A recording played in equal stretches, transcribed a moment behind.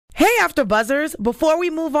Hey, After Buzzers. Before we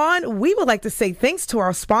move on, we would like to say thanks to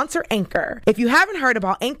our sponsor, Anchor. If you haven't heard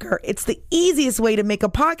about Anchor, it's the easiest way to make a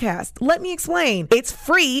podcast. Let me explain. It's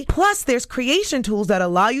free, plus there's creation tools that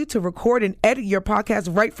allow you to record and edit your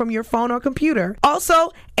podcast right from your phone or computer.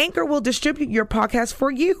 Also, Anchor will distribute your podcast for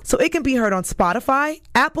you, so it can be heard on Spotify,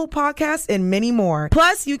 Apple Podcasts, and many more.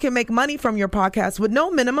 Plus, you can make money from your podcast with no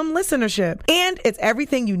minimum listenership. And it's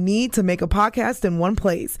everything you need to make a podcast in one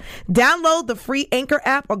place. Download the free Anchor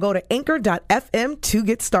app or go to anchor.fm to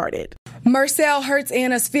get started. Marcel hurts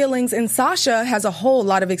Anna's feelings, and Sasha has a whole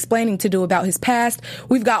lot of explaining to do about his past.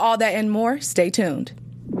 We've got all that and more. Stay tuned.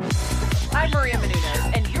 I'm Maria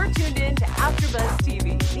Menounos, and you're tuned in to AfterBuzz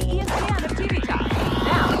TV, the ESPN of TV talk.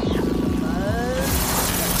 Now,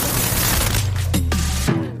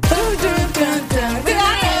 We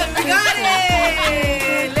got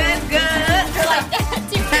it! Let's go!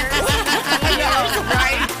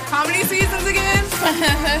 Right? How many seasons again?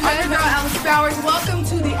 I'm your girl, Alice Bowers. Welcome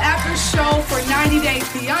to the after show for 90 Day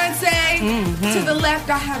Fiancé. To the left,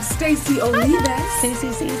 I have Stacey Olivas.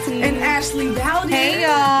 And Ashley Valdez. Hey,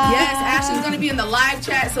 y'all. Yes, Ashley's going to be in the live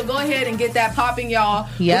chat, so go ahead and get that popping, y'all.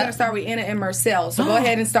 Yep. We're going to start with Anna and Marcel, so go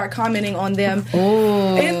ahead and start commenting on them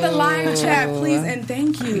in the live chat, please, and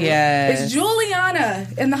thank you. Yes. Is Juliana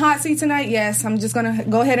in the hot seat tonight? Yes, I'm just going to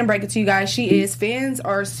go ahead and break it to you guys. She is. Fans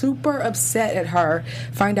are super upset at her.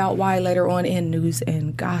 Find out why later on in News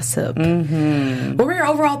and Gossip. What were your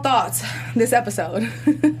overall thoughts this episode?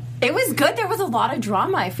 It was good. There was a lot of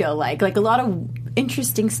drama, I feel like a lot of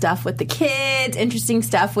interesting stuff with the kids, interesting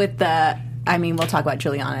stuff with the, I mean, we'll talk about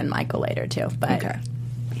Juliana and Michael later too, but Okay.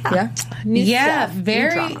 yeah.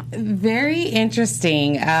 Very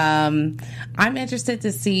interesting. I'm interested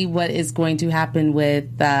to see what is going to happen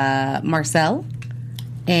with Marcel.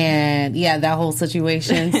 And that whole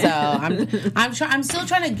situation. So I'm still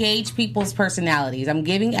trying to gauge people's personalities. I'm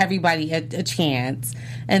giving everybody a chance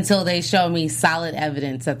until they show me solid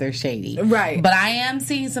evidence that they're shady. Right. But I am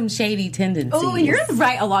seeing some shady tendencies. Oh, and you're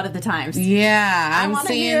right a lot of the times. Yeah, I I'm wanna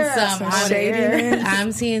seeing hear some shadiness.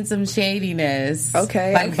 I'm seeing some shadiness.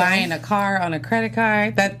 Okay, like okay. buying a car on a credit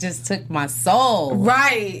card. That just took my soul.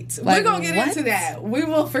 Right. Like, We're going to get what? into that. We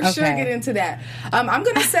will for sure Okay. get into that. I'm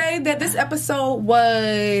going to say that this episode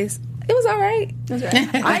was all right.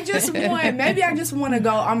 I just want to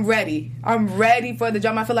go. I'm ready. I'm ready for the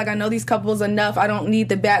drama. I feel like I know these couples enough. I don't need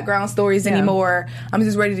the background stories anymore. I'm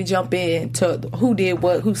just ready to jump in to who did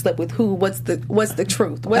what, who slept with who, what's the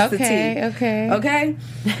truth, what's the tea. Okay.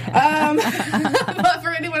 But for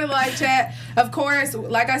anyone in the live chat, of course,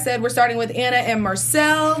 like I said, we're starting with Anna and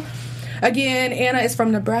Marcel. Again, Anna is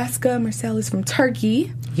from Nebraska. Marcel is from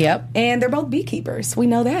Turkey. Yep. And they're both beekeepers. We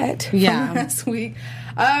know that from last week.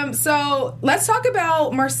 So let's talk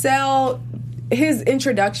about Marcel, his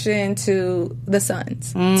introduction to the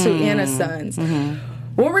sons, to Anna's sons.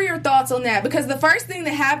 What were your thoughts on that? Because the first thing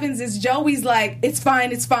that happens is Joey's like, it's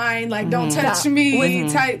fine, like, don't touch me,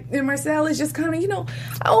 type. And Marcel is just kind of,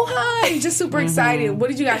 oh, hi, just super excited. What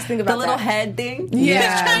did you guys think about The little that? head thing. Yeah. He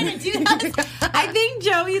was trying to do that. I think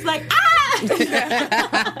Joey's like,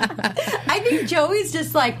 I think Joey's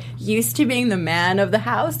just like used to being the man of the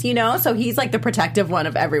house, so he's like the protective one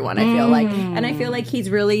of everyone, I feel like. And I feel like he's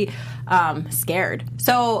really scared.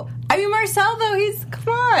 So, I mean, Marcel, though, come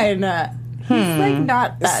on. He's like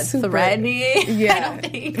not that Super. threatening. Yeah. I don't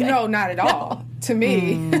think. No, not at all. To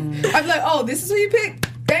me. I'm like, oh, this is who you picked?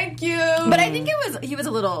 Thank you. But I think he was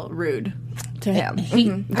a little rude to him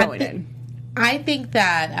going in. I think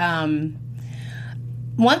that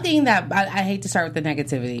one thing that I hate to start with the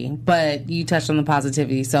negativity, but you touched on the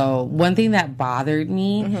positivity. So one thing that bothered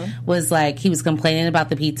me was like he was complaining about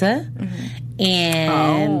the pizza,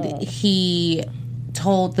 and he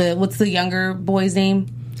told what's the younger boy's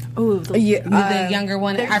name? Ooh, The younger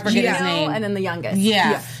one, I forget his name. And then the youngest.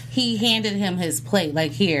 Yeah. He handed him his plate,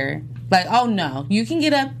 like, here. Like, oh, no. You can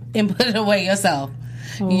get up and put it away yourself.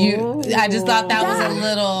 I just thought that was a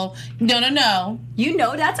little...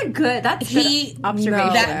 No. That's a good observation. No,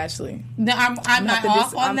 Ashley. No, I'm not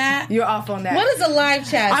off on that. You're off on that. What is the live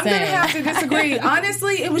chat I'm saying? going to have to disagree.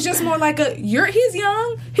 Honestly, it was just more like he's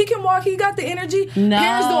young. He can walk. He got the energy. No.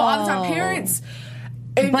 Parents do it all the time. Parents...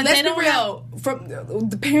 And But let's they be don't real. From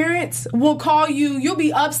the parents will call you. You'll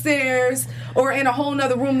be upstairs or in a whole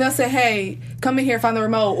nother room. They'll say, "Hey, come in here, find the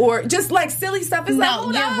remote," or just like silly stuff. It's like,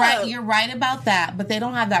 hold you're up. right. You're right about that, but they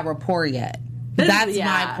don't have that rapport yet. That's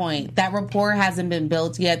my point. That rapport hasn't been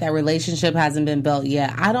built yet. That relationship hasn't been built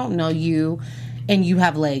yet. I don't know you, and you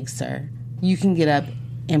have legs, sir. You can get up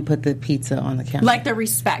and put the pizza on the counter. Like the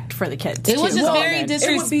respect for the kids. It was too. just very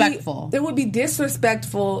disrespectful. It would be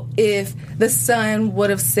disrespectful if the son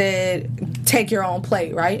would have said, "Take your own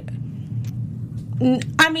plate," right?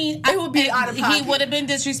 I mean, it would be out of pocket. He would have been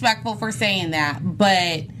disrespectful for saying that,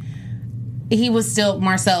 but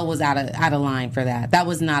Marcel was out of line for that. That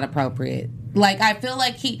was not appropriate. Like, I feel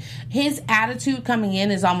like his attitude coming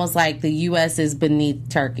in is almost like the U.S. is beneath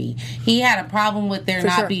Turkey. He had a problem with there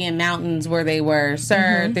not being mountains where they were.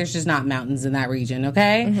 Sir, there's just not mountains in that region,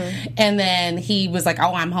 okay? And then he was like,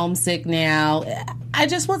 oh, I'm homesick now. I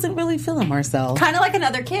just wasn't really feeling Marcel. Kind of like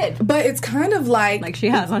another kid. But it's kind of like she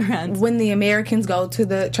has on her hands. When the Americans travel to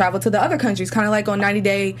the other countries, kind of like on 90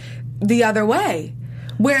 Day the other way.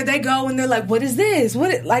 Where they go and they're like, what is this?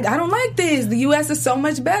 I don't like this. The U.S. is so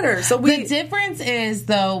much better. So the difference is,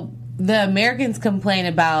 though, the Americans complain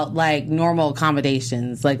about, like, normal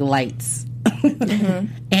accommodations, like lights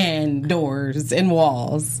and doors and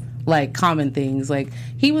walls, like common things. Like,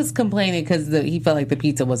 he was complaining because he felt like the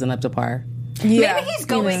pizza wasn't up to par. Yeah. Maybe he's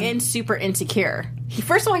going in super insecure.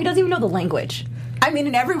 First of all, he doesn't even know the language. I mean,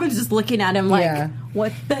 and everyone's just looking at him like,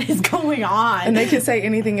 what is going on? And they can say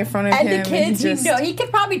anything in front of him. And the kids, he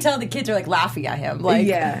could probably tell the kids are like laughing at him. Like,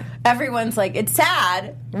 everyone's like, it's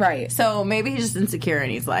sad. Right. So maybe he's just insecure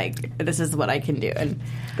and he's like, this is what I can do. And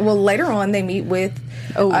later on, they meet with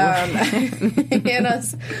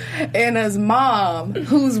Anna's mom,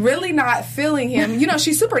 who's really not feeling him. You know,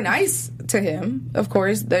 she's super nice to him. Of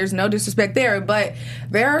course, there's no disrespect there, but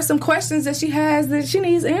there are some questions that she has that she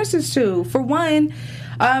needs answers to. For one,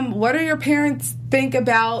 what do your parents think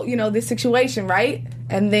about, this situation, right?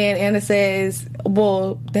 And then Anna says,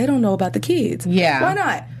 well, they don't know about the kids. Yeah. Why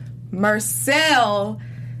not? Marcel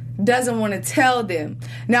doesn't want to tell them.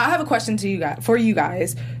 Now, I have a question for you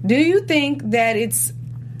guys. Do you think that it's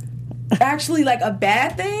actually like a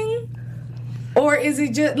bad thing? Or is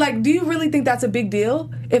it just like, do you really think that's a big deal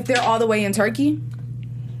if they're all the way in Turkey?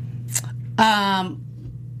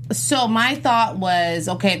 So my thought was,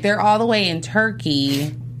 okay, if they're all the way in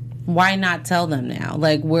Turkey, why not tell them now?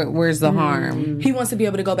 Like, where's the harm? He wants to be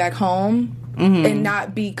able to go back home and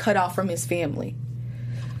not be cut off from his family.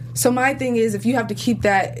 So my thing is, if you have to keep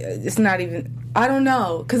that, it's not even, I don't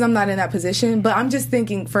know, because I'm not in that position, but I'm just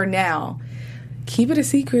thinking for now, keep it a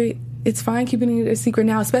secret. It's fine keeping it a secret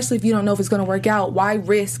now, especially if you don't know if it's going to work out. Why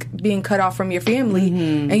risk being cut off from your family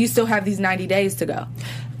and you still have these 90 days to go?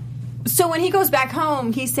 So when he goes back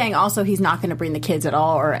home, he's saying also he's not going to bring the kids at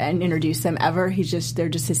all and introduce them ever. They're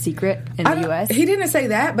just his secret in the U.S. He didn't say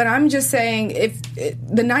that, but I'm just saying if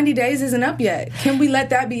the 90 days isn't up yet, can we let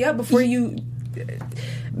that be up before you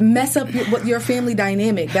mess up your family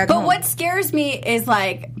dynamic back home? But what scares me is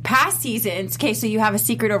like past seasons. Okay, so you have a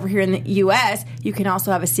secret over here in the U.S. You can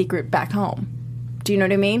also have a secret back home. Do you know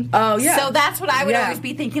what I mean? Oh, yeah. So that's what I would always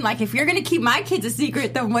be thinking. Like, if you're going to keep my kids a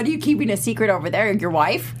secret, then what are you keeping a secret over there? Your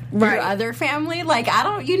wife? Right. Your other family? Like,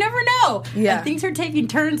 you never know. Yeah. And things are taking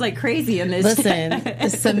turns like crazy in this. Listen,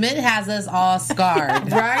 Submit has us all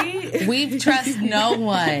scarred. Right? We trust no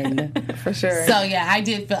one. For sure. So, yeah,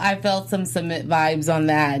 I felt some Submit vibes on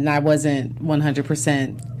that, and I wasn't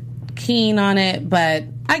 100% keen on it, but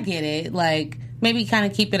I get it. Like, maybe kind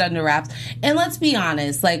of keep it under wraps. And let's be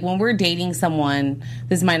honest, like when we're dating someone,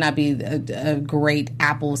 this might not be a great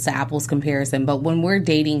apples to apples comparison, but when we're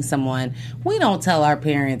dating someone, we don't tell our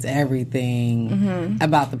parents everything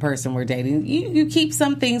about the person we're dating. You keep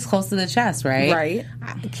some things close to the chest, right? Right.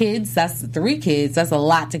 Kids, that's 3 kids. That's a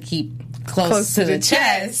lot to keep close to the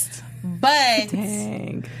chest. But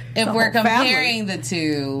Dang. If we're comparing the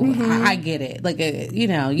two, I get it. Like, you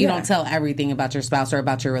don't tell everything about your spouse or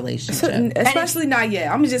about your relationship. Especially not yet.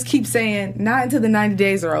 I'm going to just keep saying, not until the 90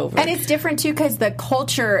 days are over. And it's different, too, because the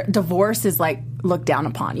culture, divorce is, like, looked down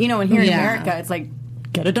upon. You know, and here in America, it's like,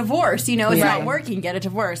 get a divorce. You know, it's not working, get a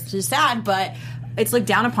divorce. It's just sad, but it's looked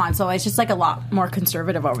down upon, so it's just like a lot more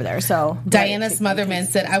conservative over there. So Diana Smotherman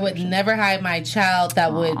said, "I would never hide my child.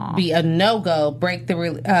 That would be a no-go. Break a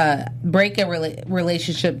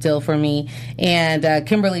relationship deal for me." And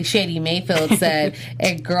Kimberly Shady Mayfield said,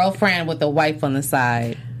 "A girlfriend with a wife on the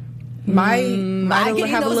side." Might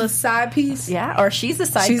have a little side piece. Yeah, or she's the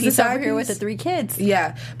side piece over here with the 3 kids.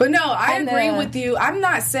 Yeah. But no, I agree with you. I'm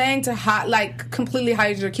not saying to completely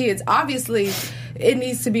hide your kids. Obviously, it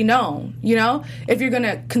needs to be known, if you're going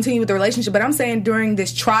to continue with the relationship. But I'm saying during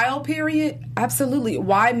this trial period, absolutely.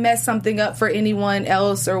 Why mess something up for anyone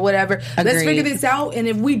else or whatever? Agreed. Let's figure this out. And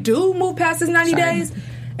if we do move past this 90 days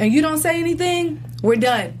and you don't say anything, we're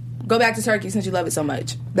done. Go back to Turkey since you love it so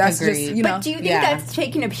much. That's Agreed. just, But do you think that's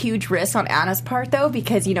taking a huge risk on Anna's part, though?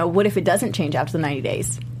 Because, what if it doesn't change after the 90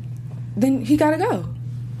 days? Then he got to go.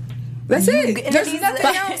 That's it. There's nothing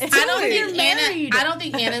else. I don't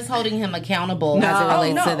think Anna's holding him accountable as it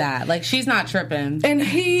relates to that. Like, she's not tripping. And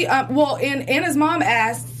and Anna's mom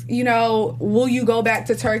asked will you go back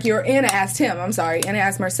to Turkey? Or Anna asked him, Anna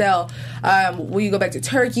asked Marcel, will you go back to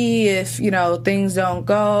Turkey if, things don't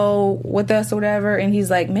go with us or whatever? And he's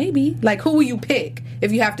like, maybe. Like, who will you pick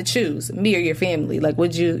if you have to choose, me or your family? Like,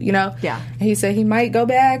 would you, Yeah. And he said he might go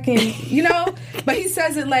back and, but he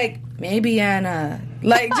says it like, maybe Anna.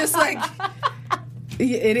 Like, just like,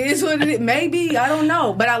 it is what it is. Maybe, I don't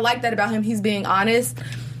know. But I like that about him. He's being honest.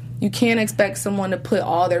 You can't expect someone to put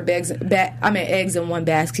all their eggs in one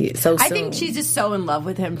basket so soon. I think she's just so in love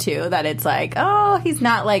with him, too, that it's like, oh, he's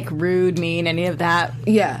not, like, rude, mean, any of that.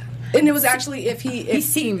 Yeah. And it was actually he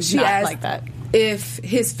seems not like that. If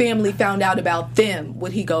his family found out about them,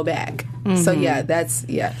 would he go back? Mm-hmm. So,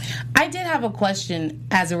 yeah. I did have a question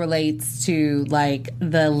as it relates to, like,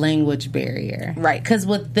 the language barrier. Right. Because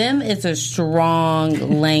with them, it's a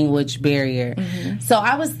strong language barrier. Mm-hmm. So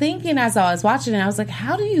I was thinking as I was watching it, I was like,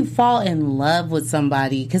 how do you fall in love with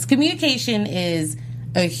somebody? Because communication is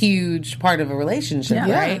a huge part of a relationship,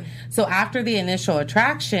 right? So after the initial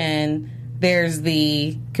attraction, there's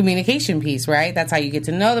the communication piece, right? That's how you get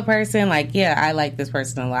to know the person. Like, yeah, I like this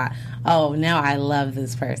person a lot. Oh, now I love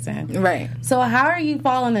this person. Right. So how are you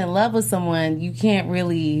falling in love with someone you can't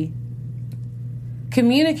really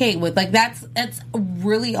communicate with? Like, that's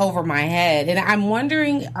really over my head. And I'm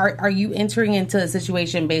wondering, are you entering into a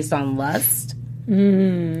situation based on lust?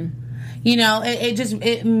 It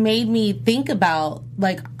made me think about,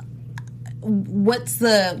 like, what's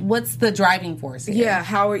the driving force here?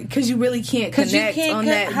 Yeah, because you really can't connect on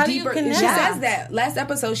that how deeper. Do you connect? She says that last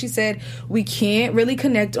episode. She said we can't really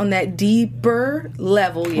connect on that deeper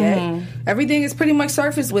level yet. Mm-hmm. Everything is pretty much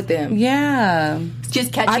surface with them. Yeah,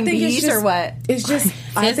 just catching bees or what? It's just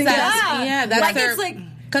that's like their, it's like.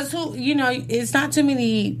 Because it's not too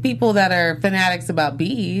many people that are fanatics about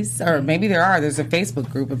bees, or maybe there are. There's a Facebook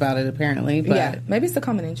group about it apparently. But yeah, maybe it's the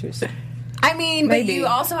common interest. I mean, maybe. But you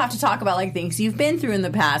also have to talk about, like, things you've been through in the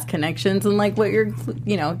past, connections, and, like, what your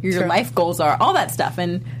life goals are, all that stuff,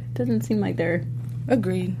 and it doesn't seem like they're...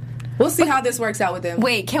 Agreed. We'll see how this works out with them.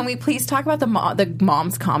 Wait, can we please talk about the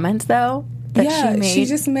mom's comments, though? That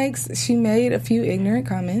she made a few ignorant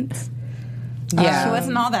comments. Yeah. She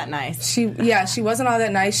wasn't all that nice. She wasn't all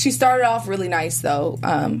that nice. She started off really nice, though.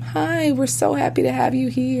 Hi, we're so happy to have you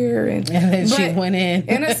here. And then she went in.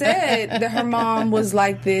 Anna said that her mom was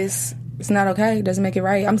like this. It's not okay. It doesn't make it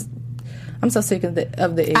right. I'm so sick of the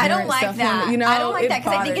ignorant I don't like stuff. that. I don't like that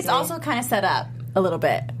because I think it's also kind of set up a little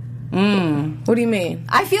bit. What do you mean?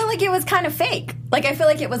 I feel like it was kind of fake. Like, I feel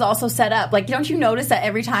like it was also set up. Like, don't you notice that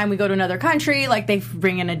every time we go to another country, like, they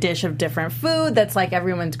bring in a dish of different food that's, like,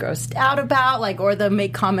 everyone's grossed out about, like, or they'll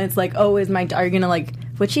make comments like, oh, are you gonna, like,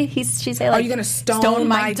 would she say, like, are you gonna stone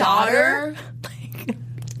my daughter?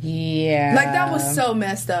 Yeah. Like, that was so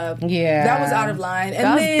messed up. Yeah. That was out of line.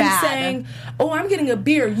 And then saying, oh, I'm getting a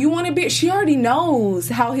beer. You want a beer? She already knows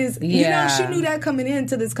how she knew that coming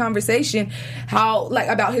into this conversation, how, like,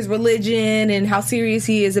 about his religion and how serious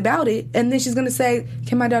he is about it. And then she's going to say,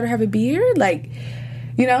 can my daughter have a beer? Like,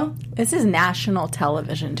 This is national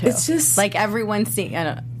television, too. It's just... Like, everyone's seeing...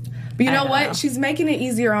 But you know what? She's making it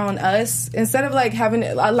easier on us. Instead of, like, having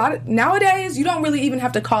a lot of... Nowadays, you don't really even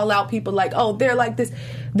have to call out people like, oh, they're like this.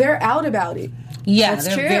 They're out about it. Yeah,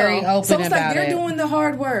 they're true. Very open about it. So it's like they're doing the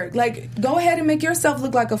hard work. Like, go ahead and make yourself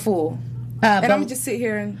look like a fool. And I'm going to just sit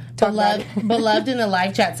here and talk about it. Beloved in the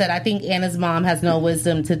live chat said, I think Anna's mom has no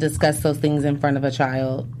wisdom to discuss those things in front of a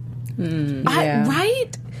child. Right?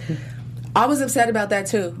 I was upset about that,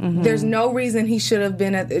 too. Mm-hmm. There's no reason he should have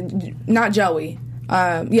been not Joey.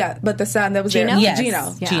 But the son that was Gino? there. Yes.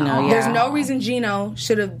 Gino. Yeah. Gino, yeah. There's no reason Gino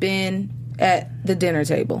should have been at the dinner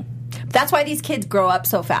table. That's why these kids grow up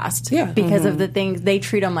so fast. Yeah. Because of the things, they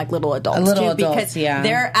treat them like little adults. Because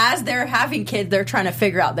as they're having kids, they're trying to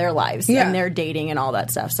figure out their lives. Yeah. And they're dating and all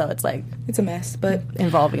that stuff. So it's like... It's a mess, but...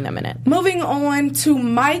 Involving them in it. Moving on to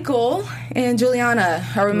Michael and Juliana.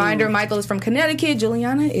 A reminder, Michael is from Connecticut.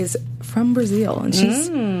 Juliana is from Brazil.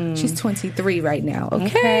 And she's 23 right now.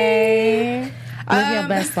 Okay. Live your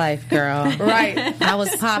best life, girl. Right. I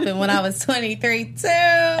was popping when I was 23,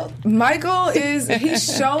 too. Michael he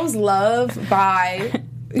shows love by,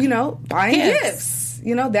 buying gifts.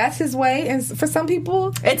 That's his way. And for some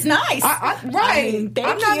people... It's nice. Right.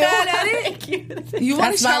 I'm not mad at it. You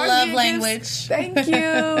That's my love language. Thank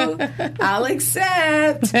you. I'll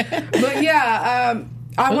accept. But yeah,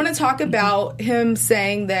 I want to talk about him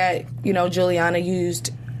saying that, Juliana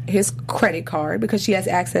used his credit card because she has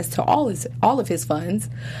access to all of his funds.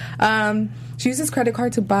 She used his credit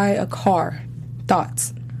card to buy a car.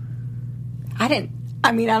 Thoughts? I didn't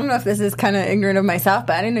I mean, I don't know if this is kind of ignorant of myself,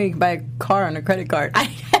 but I didn't know you could buy a car on a credit card. I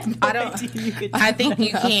think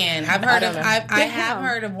you can. I've heard of. I have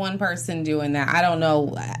heard of one person doing that. I don't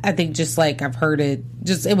know. I think just like I've heard it.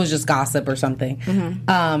 It was just gossip or something.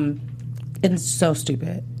 Mm-hmm. It's so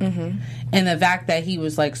stupid. Mm-hmm. And the fact that he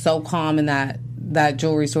was like so calm in that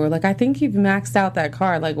jewelry store, like, I think you've maxed out that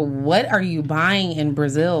car. Like, what are you buying in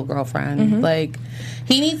Brazil, girlfriend? Mm-hmm. Like,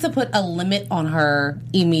 he needs to put a limit on her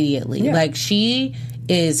immediately. Yeah. Like, she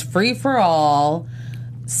is free for all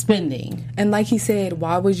spending. And like he said,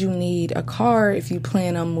 why would you need a car if you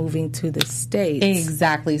plan on moving to the States?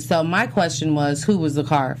 Exactly. So my question was, who was the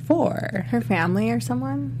car for? Her family or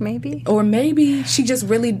someone, maybe? Or maybe she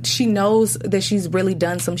knows that she's really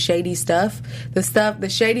done some shady stuff. The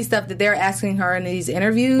shady stuff that they're asking her in these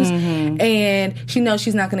interviews. Mm-hmm. And she knows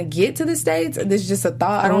she's not going to get to the States. This is just a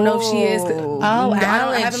thought. I don't know if she is.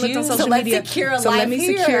 I haven't looked on social media. Let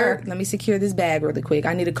me secure this bag really quick.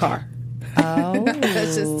 I need a car. Oh,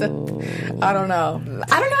 that's just. I don't know.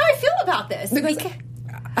 I don't know how I feel about this. Because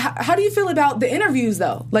how do you feel about the interviews,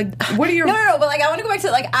 though? Like, what are your... No, but, like, I want to go back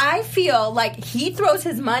to, like, I feel like he throws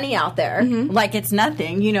his money out there like it's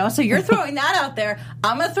nothing, you know? So you're throwing that out there.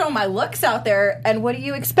 I'm going to throw my looks out there, and what do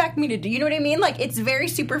you expect me to do? You know what I mean? Like, it's very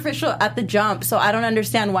superficial at the jump, so I don't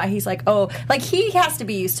understand why he's like, oh... Like, he has to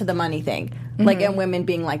be used to the money thing. Like, and women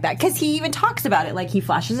being like that. Because he even talks about it. Like, he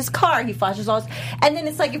flashes his car, he flashes all this... And then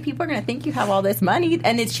it's like, if people are going to think you have all this money,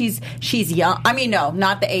 and she's young... I mean, no,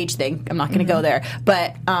 not the age thing. I'm not going to go there.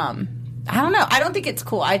 But, I don't know. I don't think it's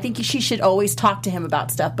cool. I think she should always talk to him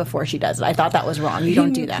about stuff before she does it. I thought that was wrong. You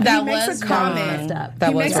don't do that. He makes a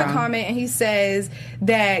comment and he says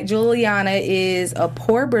that Juliana is a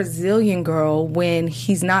poor Brazilian girl when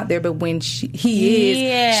he's not there, but when she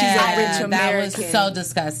is, she's a rich American. That was so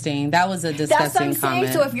disgusting. That was a disgusting comment.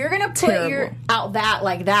 Saying. So if you're going to put out that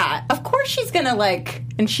like that, of course she's going to like...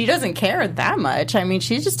 And she doesn't care that much. I mean,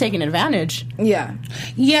 she's just taking advantage. Yeah.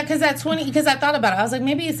 Yeah, because at 20... Because I thought about it. I was like,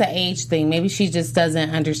 maybe it's an age thing. Maybe she just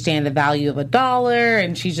doesn't understand the value of $1,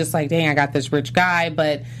 and she's just like, dang, I got this rich guy.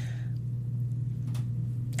 But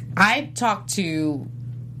I talked to,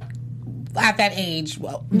 at that age,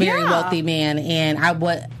 very wealthy man, and I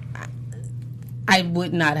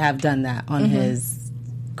would not have done that on his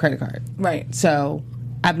credit card. Right. So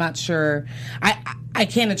I'm not sure. I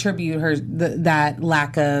can't attribute her that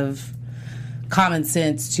lack of common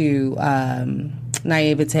sense to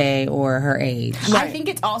naivete or her age. Right. I think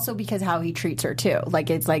it's also because how he treats her too. Like,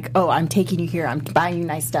 it's like, oh, I'm taking you here, I'm buying you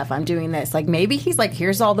nice stuff, I'm doing this. Like, maybe he's like,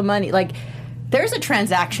 here's all the money. Like, there's a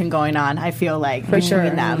transaction going on, I feel like, for sure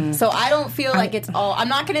in them. So I don't feel like it's all... I'm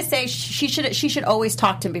not going to say she should always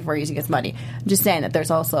talk to him before he gets money. I'm just saying that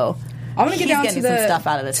there's also... I want to get down to some stuff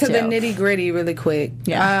out of this the nitty gritty really quick.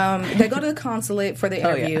 Yeah. They go to the consulate for the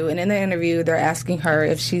interview, and in the interview, they're asking her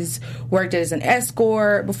if she's worked as an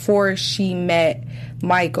escort before she met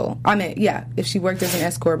Michael. If she worked as an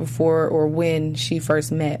escort before or when she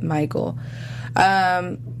first met Michael.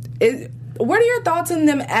 What are your thoughts on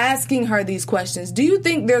them asking her these questions? Do you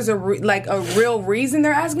think there's a real reason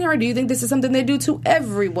they're asking her? Or do you think this is something they do to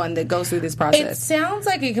everyone that goes through this process? It sounds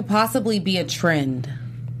like it could possibly be a trend.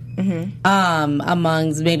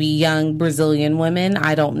 Amongst maybe young Brazilian women.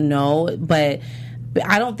 I don't know, but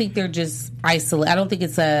I don't think they're just isolated. I don't think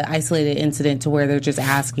it's a isolated incident to where they're just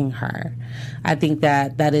asking her. I think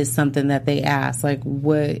that is something that they ask, like,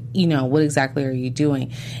 what exactly are you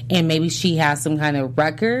doing? And maybe she has some kind of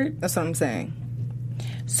record. That's what I'm saying.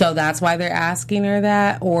 So that's why they're asking her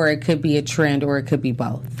that, or it could be a trend, or it could be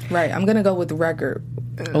both. Right. I'm gonna go with the record.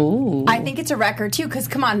 Ooh. I think it's a record too, because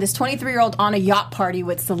come on, this 23-year-old on a yacht party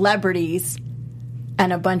with celebrities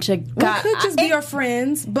and a bunch of guys. We could just be our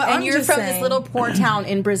friends, but and you're from this little poor town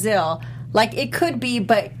in Brazil. Like, it could be,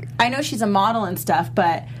 but I know she's a model and stuff,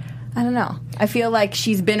 but I don't know. I feel like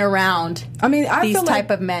she's been around these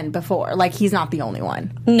type of men before. Like, he's not the only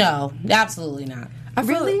one. No, absolutely not.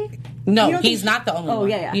 Really? No, he's not the only one. Oh,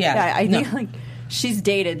 yeah. I feel like she's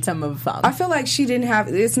dated some of them. I feel like she didn't have...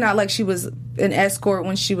 It's not like she was an escort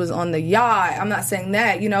when she was on the yacht. I'm not saying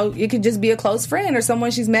that. You know, it could just be a close friend or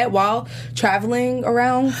someone she's met while traveling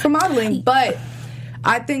around for modeling. But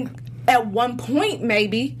I think at one point,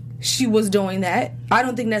 maybe, she was doing that. I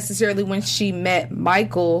don't think necessarily when she met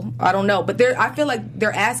Michael. I don't know. But I feel like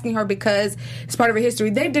they're asking her because it's part of her history.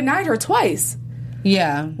 They denied her twice.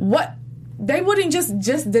 Yeah. What? They wouldn't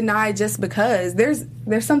just deny just because. There's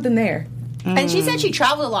something there. And she said she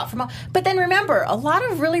traveled a lot from... But then remember, a lot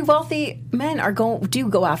of really wealthy men do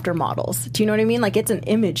go after models. Do you know what I mean? Like, it's an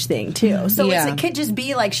image thing, too. So it could just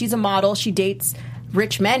be like she's a model, she dates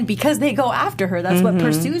rich men because they go after her. That's what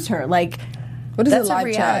pursues her. Like, What is That's a live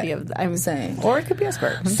reality chat? I'm saying. Or it could be a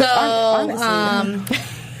sperm. So,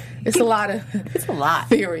 it's a lot of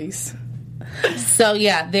theories. So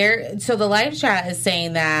yeah, so the live chat is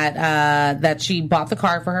saying that she bought the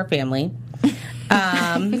car for her family.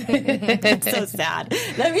 It's so sad.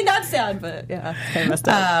 I mean, not sad, but yeah, kind of messed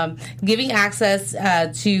up. Giving access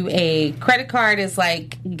to a credit card is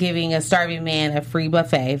like giving a starving man a free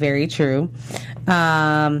buffet. Very true.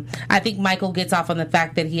 I think Michael gets off on the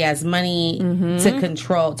fact that he has money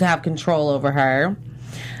to have control over her.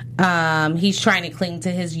 He's trying to cling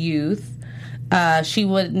to his youth. She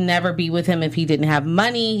would never be with him if he didn't have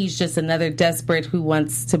money. He's just another desperate who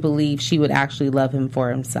wants to believe she would actually love him for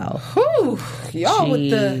himself. Whew, y'all Jeez. with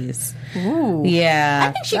the... Ooh. Yeah.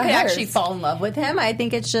 I think she could actually fall in love with him. I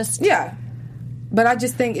think it's just... Yeah. But I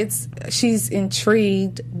just think she's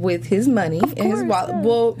intrigued with his money and his wallet.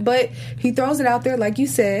 Well, but he throws it out there like you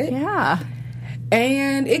said. Yeah.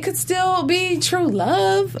 And it could still be true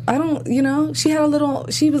love. I don't, she had a little,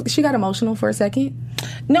 she got emotional for a second.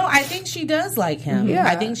 No, I think she does like him. Yeah.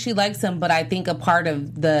 I think she likes him, but I think a part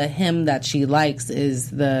of the him that she likes is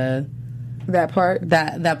that part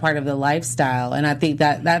of the lifestyle, and I think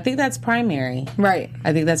that's primary. Right.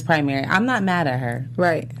 I think that's primary. I'm not mad at her.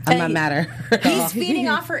 Right. I'm not mad at her. He's feeding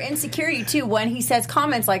off her insecurity too. When he says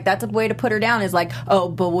comments like that's a way to put her down is like, oh,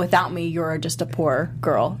 but without me, you're just a poor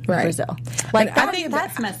girl in Brazil. Like I think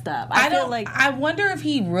that's messed up. I wonder if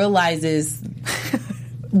he realizes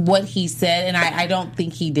what he said, and I don't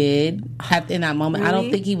think he did in that moment. Really? I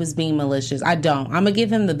don't think he was being malicious. I don't. I'm gonna give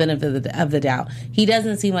him the benefit of the doubt. He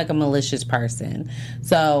doesn't seem like a malicious person,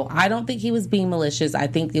 so I don't think he was being malicious. I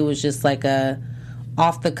think it was just like a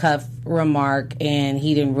off the cuff remark, and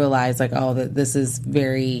he didn't realize that this is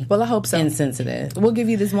very I hope so. insensitive. We'll give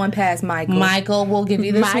you this one pass, Michael. Michael, we'll give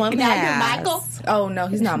you this one pass. Michael? Oh no,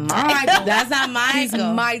 he's not Michael. That's not Michael. He's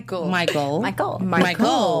Michael. Michael.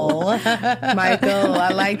 I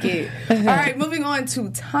like it. All right, moving on to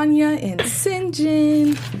Tanya and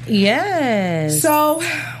Sinjin. Yes. So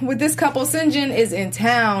with this couple, Sinjin is in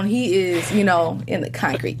town. He is, in the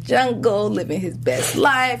concrete jungle, living his best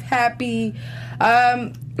life, happy.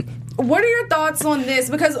 What are your thoughts on this?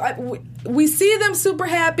 Because we see them super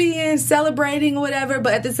happy and celebrating or whatever,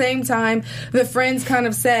 but at the same time, the friends kind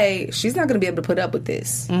of say, she's not going to be able to put up with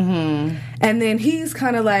this. Mm-hmm. And then he's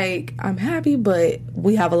kind of like, I'm happy, but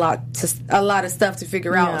we have a lot of stuff to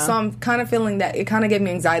figure out. So I'm kind of feeling that it kind of gave me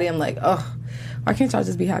anxiety. I'm like, oh, why can't y'all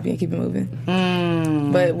just be happy and keep it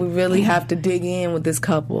moving? But we really have to dig in with this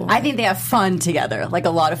couple. I think they have fun together, like a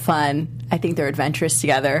lot of fun. I think they're adventurous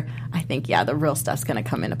together. I think, the real stuff's going to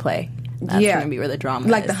come into play. That's going to be where the drama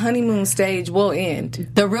is. Like the honeymoon stage will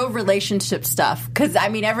end. The real relationship stuff. Because, I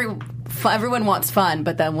mean, everyone wants fun,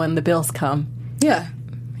 but then when the bills come. Yeah.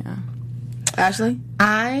 Ashley?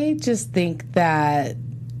 I just think that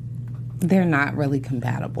they're not really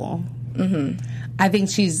compatible. Mm-hmm. I think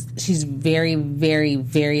she's very, very,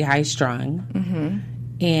 very high strung.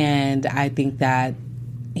 Mm-hmm. And I think that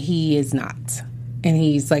he is not. And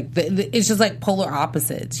he's like, it's just like polar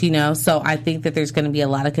opposites, So I think that there's going to be a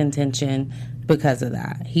lot of contention because of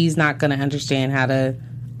that. He's not going to understand how to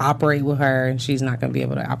operate with her, and she's not going to be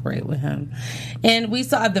able to operate with him. And we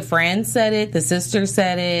saw the friends said it, the sister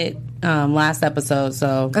said it last episode.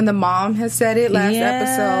 And the mom has said it last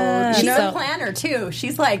episode. She's a planner too.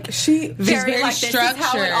 She's like she's very like, structured. This is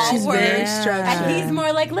how it all she's works. Very structured. And he's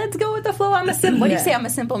more like, let's go with the flow. I'm a simple. What do you say? I'm a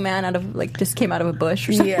simple man out of just came out of a bush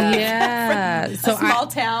or something. Yeah. So a small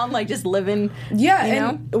town, just living. Yeah,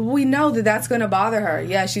 and we know that that's going to bother her.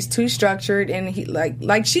 Yeah, she's too structured, and he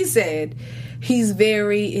like she said. He's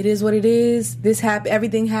very, it is what it is.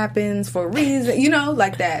 Everything happens for a reason,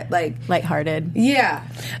 like that, lighthearted. Yeah.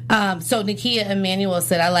 So Nakia Emmanuel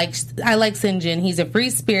said, I like Sinjin. He's a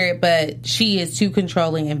free spirit, but she is too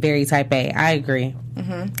controlling and very type A. I agree.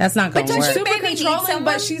 Mm-hmm. That's not going to work. Super controlling,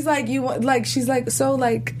 but she's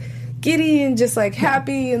giddy and just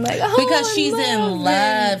happy and because she's in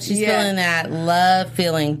love. She's feeling that love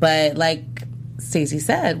feeling, but like Stacey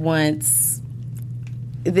said, once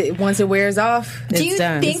it wears off, do you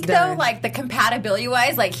think though, the compatibility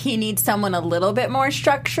wise, he needs someone a little bit more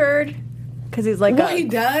structured? Because he's he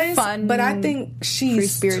does, fun, but I think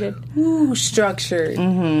she's free-spirited, too structured.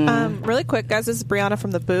 Mm-hmm. Really quick, guys, this is Brianna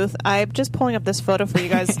from the booth. I'm just pulling up this photo for you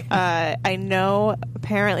guys. I know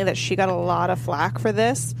apparently that she got a lot of flack for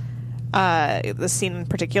this scene in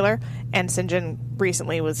particular, and Sinjin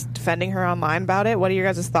recently was defending her online about it. What are your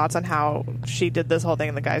guys' thoughts on how she did this whole thing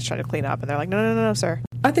and the guys tried to clean up and they're like, no, sir?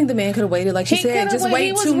 I think the man could have waited, like she said. Just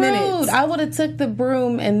wait 2 minutes. I would have took the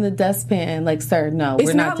broom and the dustpan. Like, sir, no,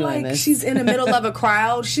 we're not doing this. She's in the middle of a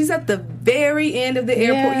crowd. She's at the very end of the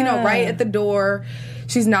airport, right at the door.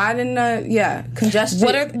 She's not in the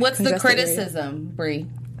congestion. What's the criticism, Bree?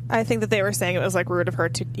 I think that they were saying it was like rude of her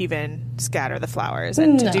to even scatter the flowers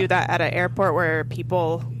and to do that at an airport where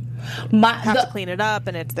people have to clean it up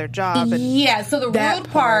and it's their job. And so the rude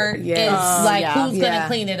part is who's going to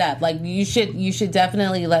clean it up? Like you should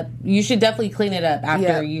definitely clean it up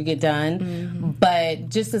after you get done. Mm-hmm. But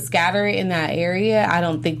just to scatter it in that area, I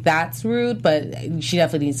don't think that's rude. But she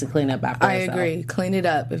definitely needs to clean up after. I agree. Clean it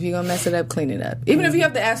up. If you're gonna mess it up, clean it up. Even if you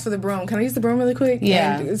have to ask for the broom, can I use the broom really quick?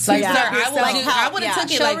 Yeah, sir, I would have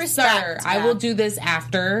took it like, sir, I will do this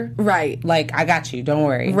after. Right. Like I got you. Don't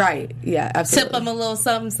worry. Right. Yeah. Absolutely. Tip them a little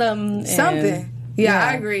something. Yeah,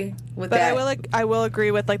 I agree with that. But I will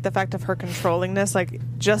agree with like the fact of her controllingness, like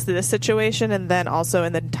just this situation, and then also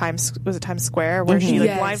in the Times Square where she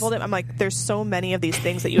like blindfolded him. I'm like, there's so many of these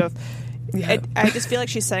things that you have. I just feel like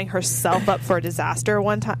she's setting herself up for a disaster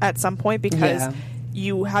at some point because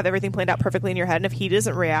you have everything planned out perfectly in your head, and if he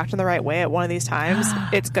doesn't react in the right way at one of these times,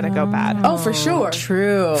 it's going to go bad. Oh, for sure.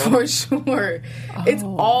 True. For sure. It's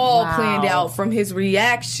all planned out, from his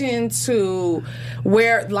reaction to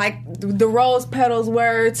where, like, the rose petals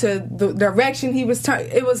were to the direction he was turning.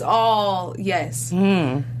 It was all,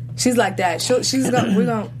 She's like that. We're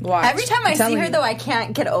gonna watch. Every time I see her, though, I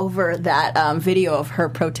can't get over that video of her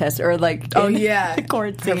protest or like the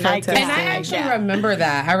court scene. And I actually remember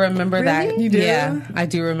that. I remember that. You do? Yeah, I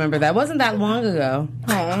do remember that. Wasn't that long ago?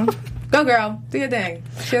 Go, girl. Do your thing.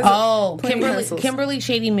 Kimberly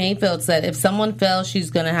Shady Mayfield said if someone fails,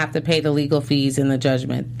 she's going to have to pay the legal fees in the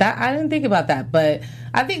judgment. That I didn't think about that, but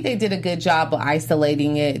I think they did a good job of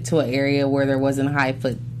isolating it to an area where there wasn't high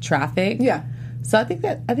foot traffic. Yeah. So I think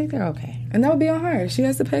they're okay. And that would be on her. She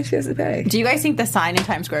has to pay. Do you guys think the sign in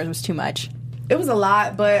Times Square was too much? It was a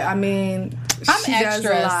lot, but I mean, I'm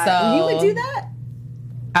extra, so you would do that?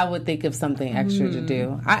 I would think of something extra to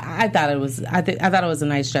do. I thought it was. I thought it was a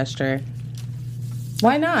nice gesture.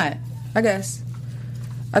 Why not? I guess.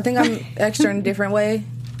 I think I'm extra in a different way.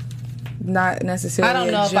 Not necessarily. I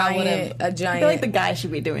don't know if I would have a giant. I feel like the guy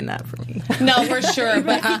should be doing that for me. No, for sure.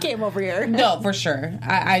 But he came over here. No, for sure.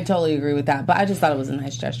 I totally agree with that. But I just thought it was a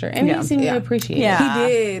nice gesture, and he seemed to appreciate it. Yeah, he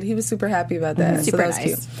did. He was super happy about that. Super so that was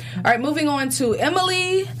nice. cute. All right, moving on to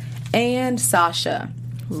Emily and Sasha.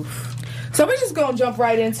 Oof. So we're just gonna jump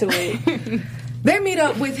right into it. They meet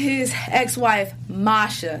up with his ex-wife,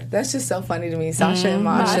 Masha. That's just so funny to me, Sasha and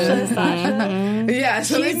Masha. Yeah,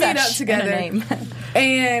 so they meet up together.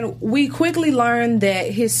 And we quickly learn that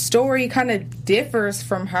his story kind of differs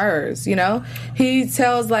from hers, you know? He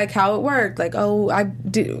tells, like, how it worked. Like, oh, I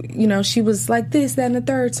did, you know, she was like this, that, and the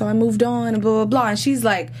third, so I moved on, and blah, blah, blah. And she's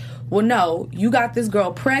like, well, no, you got this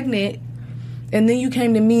girl pregnant, and then you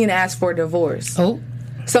came to me and asked for a divorce. Oh.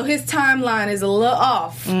 So his timeline is a little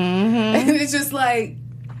off. Mm-hmm. And it's just like,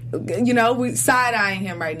 you know, we side-eyeing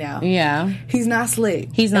him right now. Yeah. He's not slick.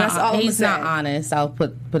 He's not honest. I'll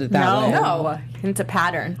put it that way. No. It's a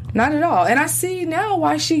pattern. Not at all. And I see now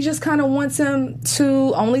why she just kind of wants him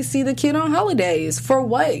to only see the kid on holidays. For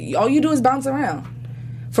what? All you do is bounce around.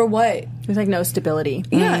 For what? There's like no stability.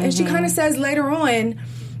 Yeah, and she kind of says later on,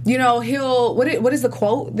 you know, what is the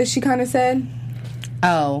quote that she kind of said?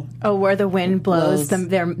 Oh, where the wind blows,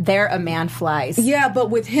 there a man flies. Yeah, but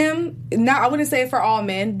with him, now I wouldn't say it for all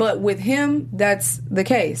men, but with him, that's the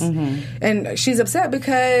case. Mm-hmm. And she's upset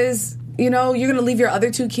because, you know, you're going to leave your other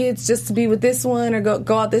two kids just to be with this one or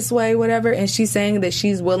go out this way, whatever. And she's saying that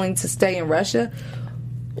she's willing to stay in Russia.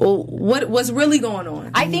 Well, what's really going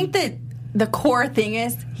on? I think that the core thing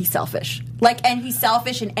is he's selfish. And he's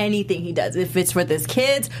selfish in anything he does. If it's with his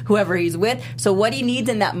kids, whoever he's with. So what he needs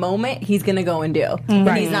in that moment, he's going to go and do. Right.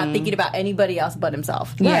 And he's not thinking about anybody else but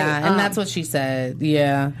himself. Yeah, right. And that's what she said.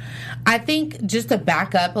 Yeah. I think, just to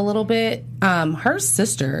back up a little bit, her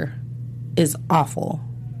sister is awful.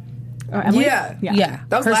 Yeah.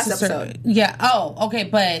 That was her last sister, episode. Yeah. Oh, okay.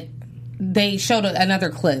 But they showed another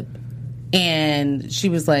clip, and she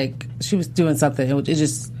was doing something.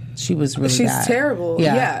 She was really She's bad. terrible.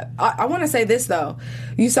 Yeah. I want to say this, though.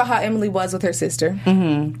 You saw how Emily was with her sister.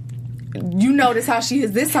 Mm-hmm. You notice how she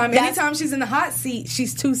is this time. Anytime she's in the hot seat,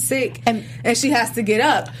 she's too sick and she has to get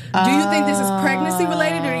up. Do you think this is pregnancy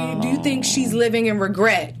related, or do you think she's living in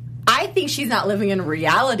regret? I I think she's not living in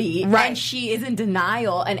reality, Right. and she is in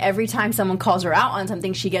denial. And every time someone calls her out on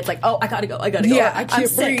something, she gets like, "Oh, I gotta go. Yeah, I I'm can't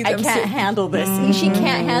sick. breathe. I I'm can't sick." handle this." And she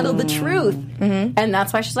can't handle the truth, and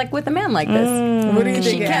that's why she's like with a man like this. What do you She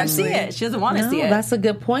think, can't Ashley? see it. She doesn't want to see it. That's a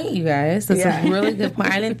good point, you guys. That's Yeah. a really good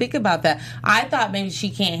point. I didn't think about that. I thought maybe she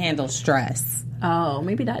can't handle stress, Oh,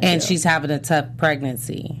 maybe that. and too. she's having a tough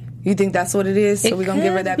pregnancy. You think that's what it is? So we're gonna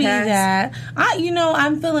give her that Could be pass. that.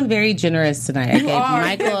 I'm feeling very generous tonight. I gave are.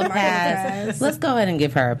 Michael a Michael a pass. pass. Let's go ahead and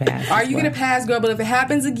give her a pass. Are as you well. gonna pass, girl? But if it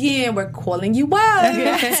happens again, we're calling you out.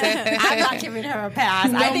 I'm not giving her a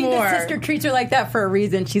pass. No I think more. the sister treats her like that for a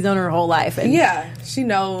reason. She's known her whole life. And Yeah, she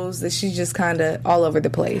knows that she's just kind of all over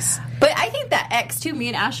the place. But I think that ex, too, me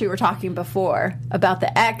and Ashley were talking before about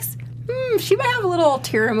the ex. She might have a little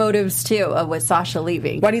ulterior motives, too, with Sasha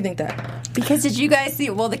leaving. Why do you think that? Because did you guys see?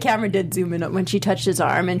 Well, the camera did zoom in when she touched his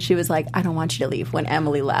arm, and she was like, "I don't want you to leave," when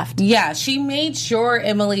Emily left. Yeah, she made sure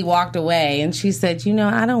Emily walked away, and she said,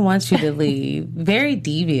 I don't want you to leave. Very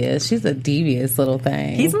devious. She's a devious little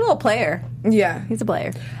thing. He's a little player. Yeah, He's a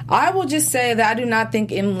player. I will just say that I do not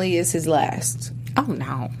think Emily is his last. Oh,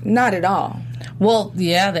 no. Not at all. Well,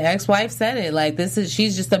 yeah, the ex-wife said it. Like,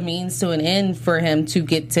 she's just a means to an end for him to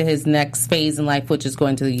get to his next phase in life, which is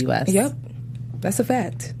going to the U.S. Yep, that's a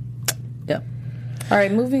fact. Yep. All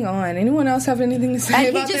right, moving on. Anyone else have anything to say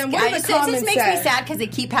about them? What do the It comments just makes say? me sad because they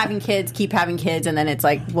keep having kids, and then it's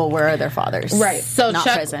like, well, where are their fathers? Right. So Not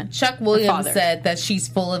Chuck prison. Or Williams father. said that she's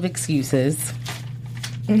full of excuses.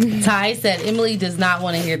 Ty said Emily does not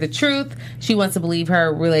want to hear the truth. She wants to believe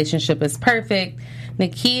her relationship is perfect.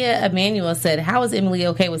 Nakia Emanuel said, how is Emily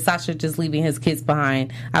okay with Sasha just leaving his kids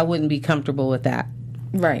behind? I wouldn't be comfortable with that.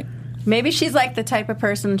 Right. Maybe she's like the type of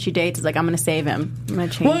person she dates is like, I'm going to save him. I'm going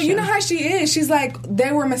to change Well, you him. know how she is. She's like,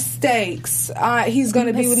 they were mistakes. He's going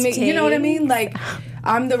to be with me. You know what I mean? Like,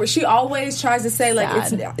 she always tries to say, like,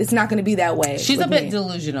 Sad. it's not going to be that way. She's with a bit me.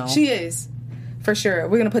 delusional. She is. For sure.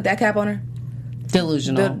 We're going to put that cap on her?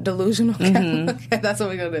 Delusional. Delusional cap. Okay, that's what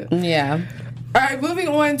we're going to do. Yeah. All right, moving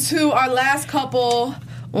on to our last couple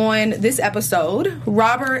on this episode,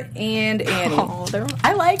 Robert and Annie. Oh,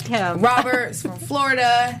 I liked him. Robert's from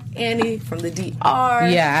Florida, Annie from the DR.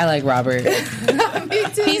 Yeah, I like Robert. Me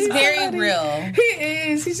too. He's very funny. real. He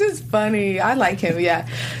is. He's just funny. I like him, yeah.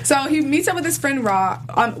 So he meets up with his friend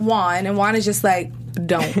Juan, and Juan is just like,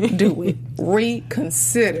 don't do it.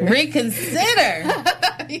 Reconsider.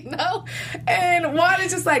 You know? And Juan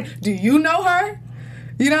is just like, do you know her?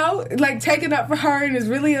 You know, like taking up for her and is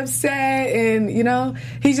really upset. And, you know,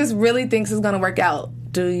 he just really thinks it's going to work out.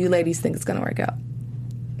 Do you ladies think it's going to work out?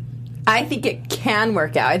 I think it can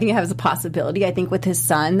work out. I think it has a possibility. I think with his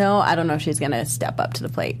son, though, I don't know if she's going to step up to the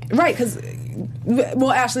plate. Right, because,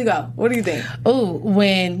 well, Ashley, go. What do you think? Oh,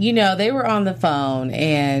 when, they were on the phone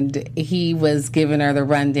and he was giving her the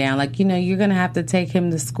rundown, like, you're going to have to take him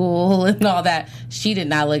to school and all that. She did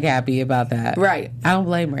not look happy about that. Right. I don't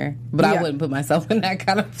blame her, but I Yeah. wouldn't put myself in that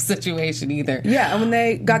kind of situation either. Yeah, and when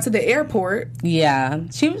they got to the airport, Yeah.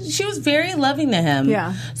 She was very loving to him.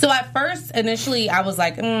 Yeah. So at first, initially, I was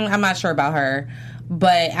like, I'm not sure about her.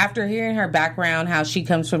 But after hearing her background, how she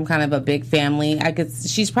comes from kind of a big family,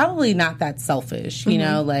 she's probably not that selfish,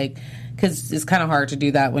 because it's kind of hard to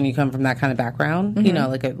do that when you come from that kind of background,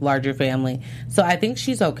 like a larger family. So I think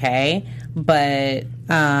she's okay, but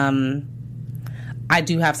I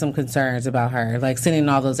do have some concerns about her, like sending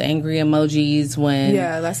all those angry emojis when...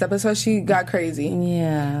 yeah, last episode she got crazy.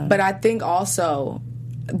 Yeah. But I think also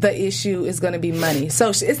the issue is going to be money. So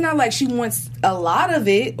it's not like she wants a lot of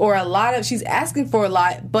it or she's asking for a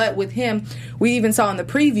lot. But with him, we even saw in the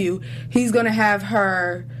preview, he's going to have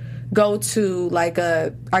her go to like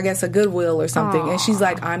a Goodwill or something. Aww. And she's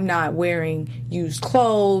like, I'm not wearing used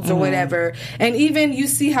clothes or whatever. And even you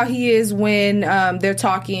see how he is when they're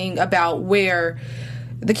talking about where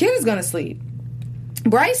the kid is going to sleep.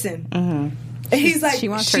 Bryson. And he's like,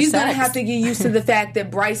 she's going to have to get used to the fact that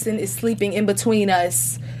Bryson is sleeping in between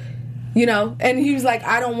us. And he was like,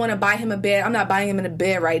 I don't want to buy him a bed. I'm not buying him in a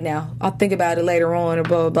bed right now. I'll think about it later on or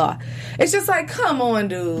blah, blah, blah. It's just like, come on,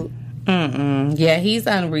 dude. Yeah,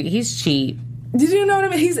 he's cheap. Did you know what I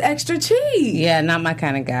mean? He's extra cheap. Yeah, not my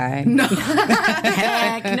kind of guy. No.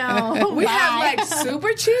 Heck no. We have like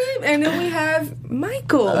super cheap, and then we have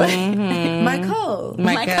Michael. Michael.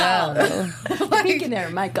 Speaking there,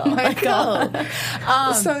 Michael.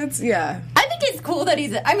 So it's, yeah. I think it's cool that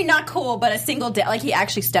not cool, but a single dad. Like, he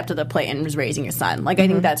actually stepped to the plate and was raising his son. Like, I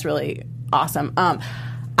think that's really awesome.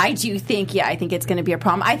 I do think, I think it's going to be a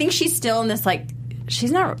problem. I think she's still in this, like,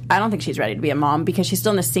 I don't think she's ready to be a mom because she's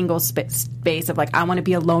still in a single space of like, I want to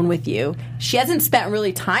be alone with you. She hasn't spent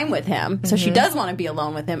really time with him, so she does want to be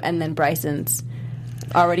alone with him. And then Bryson's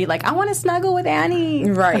already like, I want to snuggle with Annie.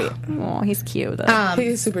 Right. Oh, he's cute though. He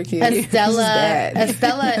is super cute.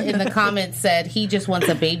 Estella in the comments said he just wants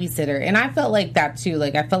a babysitter, and I felt like that too.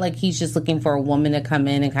 Like I felt like he's just looking for a woman to come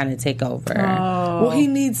in and kind of take over. Well, he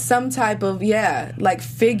needs some type of like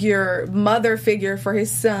mother figure for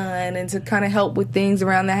his son, and to kind of help with things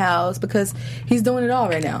around the house because he's doing it all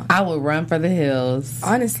right now. I would run for the hills.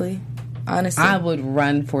 Honestly, I would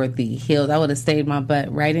run for the hills. I would have stayed my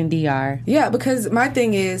butt right in DR. Yeah, because my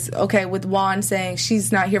thing is, okay, with Juan saying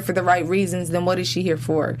she's not here for the right reasons, then what is she here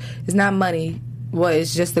for? It's not money. What,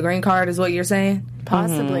 it's just the green card is what you're saying?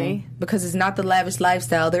 Possibly. Because it's not the lavish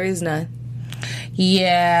lifestyle. There is none.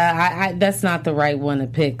 Yeah, that's not the right one to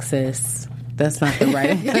pick, sis. That's not the right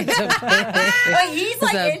one to pick. But he's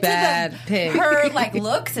like a into bad pick. her like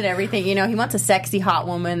looks and everything. You know, he wants a sexy hot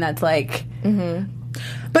woman that's like.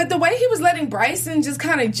 But the way he was letting Bryson just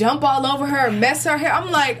kind of jump all over her and mess her hair, I'm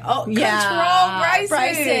like, oh, Yeah, control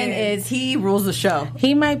Bryson. Bryson he rules the show.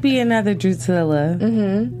 He might be another Drusilla.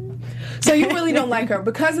 So you really don't like her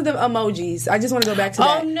because of the emojis. I just want to go back to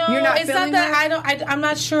that. Oh no, You're not it's not feeling that. I'm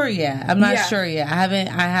not sure yet. I'm not sure yet.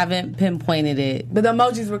 I haven't pinpointed it. But the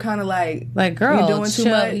emojis were kind of like, girl, you're doing chill,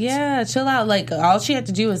 too much. Yeah, chill out. Like all she had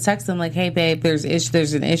to do was text him, like, "Hey, babe, there's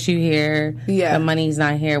an issue here. Yeah, the money's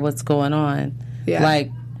not here. What's going on?" Yeah,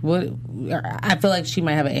 like what? I feel like she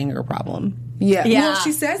might have an anger problem. Yeah. Well,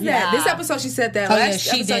 she says that. Yeah. This episode, she said that. Oh, Last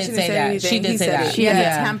yeah, she episode, did she say that. anything. She did He say said that. it. She has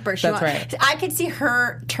Yeah. a temper. That's right. I could see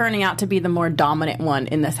her turning out to be the more dominant one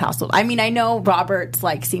in this household. I mean, I know Robert's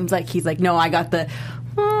like seems like he's like, no, I got the.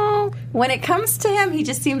 Oh, when it comes to him, he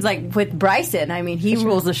just seems like with Bryson. I mean, he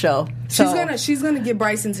rules the show. So. She's gonna get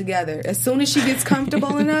Bryson together as soon as she gets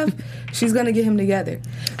comfortable enough. She's gonna get him together.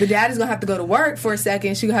 The dad is gonna have to go to work for a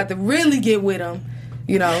second. She's gonna have to really get with him.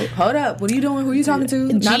 You know, hold up. What are you doing? Who are you talking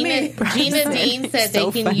to? Not me. Gina Dean said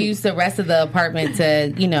they can use the rest of the apartment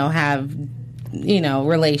to, have,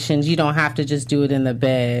 relations. You don't have to just do it in the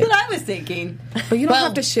bed. That's what I was thinking. But you don't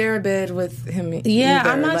have to share a bed with him Yeah, either.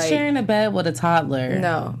 I'm not sharing a bed with a toddler.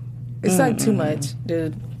 No. It's like too much,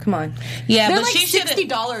 dude. Come on. Yeah, They're but like she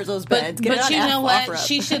 $60 those beds. But you know what?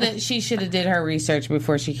 She should have did her research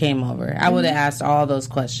before she came over. I would have asked all those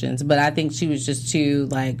questions, but I think she was just too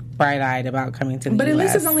bright eyed about coming to the But US. at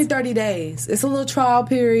least it's only 30 days. It's a little trial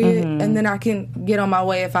period, and then I can get on my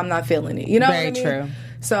way if I'm not feeling it. You know Very what I mean? true.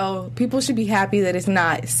 So people should be happy that it's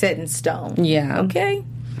not set in stone. Yeah. Okay.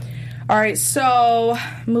 All right, so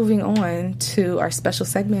moving on to our special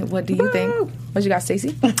segment. What do you think? What you got,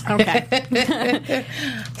 Stacey? Okay.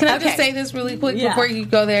 Can I just say this really quick before you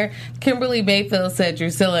go there? Kimberly Bayfield said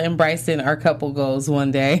Drusilla and Bryson are couple goals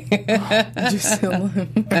one day. Drusilla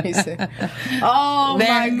and Bryson. Oh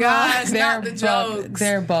my gosh, not the jokes.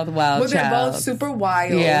 They're both wild. Well, they're both super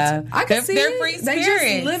wild. Yeah, I can see they're it. free They spirits.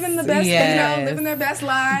 just living the best, living their best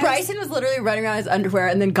lives. Bryson was literally running around in his underwear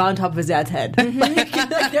and then got on top of his dad's head. Like,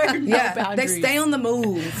 there are no boundaries. They stay on the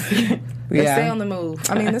move. They stay on the move.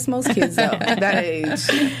 I mean, that's most kids, though, that age.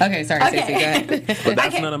 Okay, sorry, Stacey, go ahead. But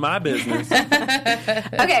that's none of my business.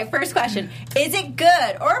 Okay, first question. Is it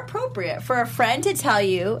good or appropriate for a friend to tell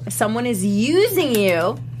you someone is using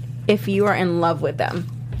you if you are in love with them?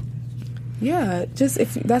 Yeah, just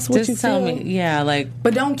if that's what you tell feel. me. Yeah,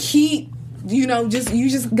 but don't keep. You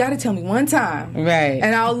just got to tell me one time, right?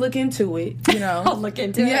 And I'll look into it. I'll look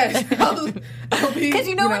into it. Because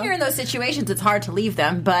when you're in those situations, it's hard to leave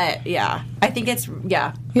them. But I think it's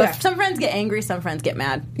But some friends get angry, some friends get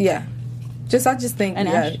mad. Yeah, I just think you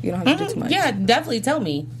don't have to do too much. Yeah, definitely tell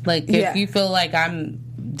me. If you feel like I'm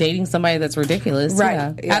dating somebody that's ridiculous,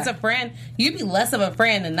 right? Yeah. As a friend, you'd be less of a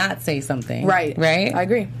friend and not say something, right? I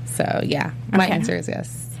agree. So my answer is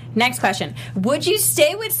yes. Next question. Would you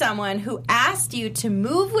stay with someone who asked you to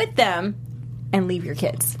move with them and leave your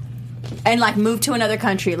kids? And, move to another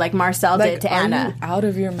country like Marcel did to Anna? Are you out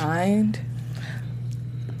of your mind?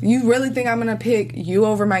 You really think I'm going to pick you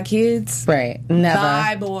over my kids? Right. Never.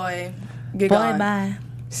 Bye, boy. Get gone. Bye.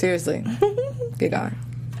 Seriously. Get gone.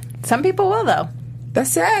 Some people will, though.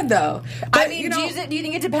 That's sad, though. But, do you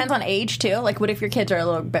think it depends on age, too? What if your kids are a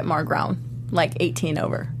little bit more grown? 18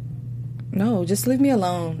 over? No, just leave me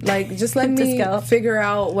alone. Just let me figure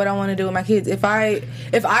out what I want to do with my kids. If I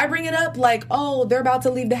bring it up, they're about to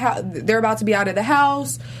leave the house, they're about to be out of the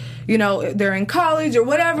house, they're in college or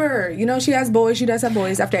whatever. She has boys, she does have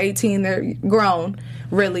boys. After 18, they're grown,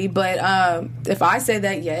 really. But if I say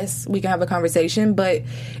that, yes, we can have a conversation. But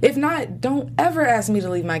if not, don't ever ask me to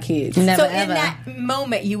leave my kids. Never, so in that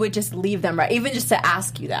moment, you would just leave them, right? Even just to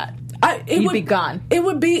ask you that. You'd be gone. It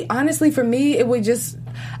would be, honestly, for me, it would just,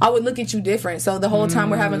 I would look at you different. So the whole time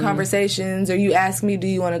we're having conversations, or you ask me, do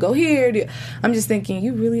you want to go here? I'm just thinking,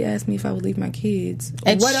 you really asked me if I would leave my kids.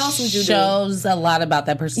 What else would you do? It shows a lot about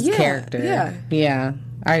that person's character. Yeah,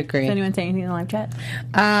 I agree. Does anyone say anything in the live chat?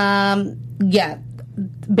 Yeah,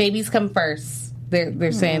 babies come first.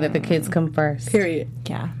 They're saying that the kids come first. Period.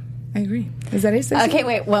 Yeah. I agree. Is that it? Okay,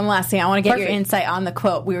 wait, one last thing. I want to get your insight on the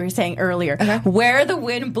quote we were saying earlier. Where the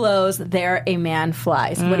wind blows, there a man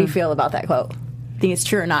flies. What do you feel about that quote? Think it's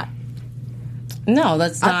true or not? No,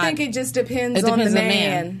 that's not. I think it just depends on the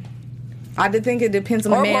man. I did think it depends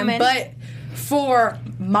on the man. Woman. But for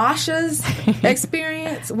Masha's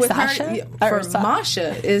experience with Sasha?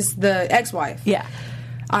 Masha is the ex-wife. Yeah.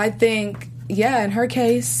 I think, in her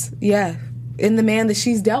case, in the man that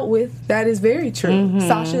she's dealt with, that is very true.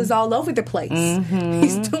 Sasha is all over the place.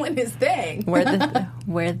 He's doing his thing. Where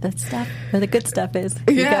the good stuff is,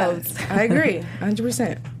 he goes. I agree,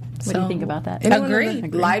 100%. What do you think about that? Agree.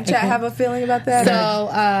 Live chat have a feeling about that?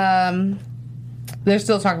 So, they're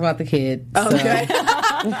still talking about the kid. Okay.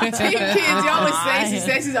 Team kids, you always say. She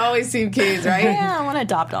says she's always team kids, right? Yeah, I want to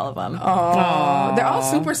adopt all of them. Oh, they're all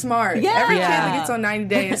super smart. Yeah. Every kid that gets on 90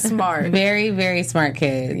 Day is smart. Very, very smart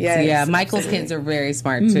kids. Yes, yeah, Michael's kids are very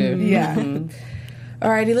smart too. Yeah.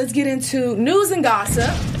 Alrighty, let's get into news and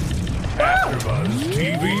gossip.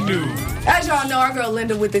 TV News. As y'all know, our girl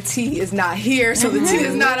Linda with the tea is not here, so the tea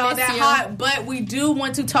is not all that hot. But we do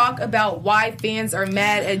want to talk about why fans are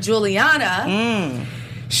mad at Juliana.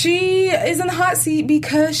 She is in the hot seat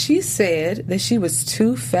because she said that she was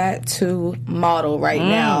too fat to model right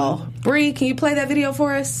now. Bree, can you play that video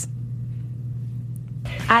for us?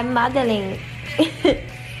 I'm modeling.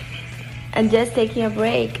 I'm just taking a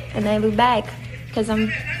break, and I look back because I'm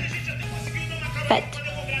fat.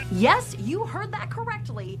 Yes, you heard that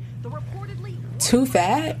correctly. The reportedly Too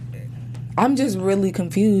fat? I'm just really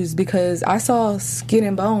confused because I saw Skin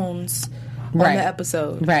and Bones on the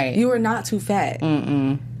episode. Right. You were not too fat.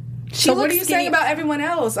 So what are you saying about everyone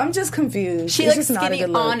else? I'm just confused. She It's looks just not a skinny good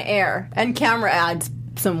look. on air, and camera adds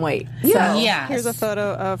some weight. Yeah. So. Yes. Here's a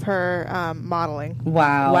photo of her modeling.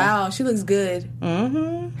 Wow. Wow, she looks good.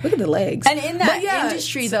 Look at the legs. And in that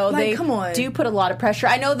industry, though, like, they come on. do put a lot of pressure.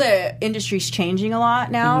 I know the industry's changing a lot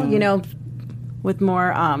now, you know, with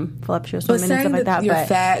more voluptuous But women and saying stuff like that. you're But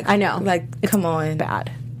fat, I know. like, come on.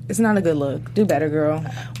 Bad. It's not a good look. Do better, girl.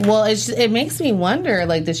 Well, it makes me wonder,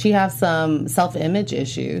 like, does she have some self-image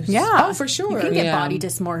issues? Yeah. Oh, for sure. You can get Yeah. body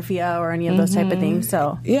dysmorphia or any of those type of things.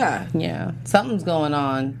 So Yeah. Yeah, something's going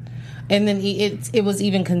on. And then it was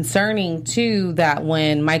even concerning, too, that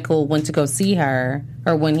when Michael went to go see her,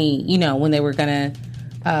 or when when they were going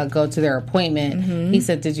to go to their appointment, he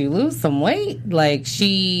said, did you lose some weight? Like,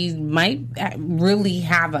 she might really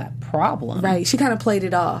have a problem. Right. She kind of played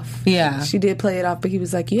it off. Yeah. She did play it off, but he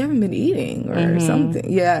was like, you haven't been eating or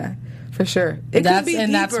something. Yeah, for sure. It could be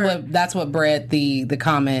deeper. That's what bred the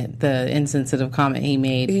comment, the insensitive comment he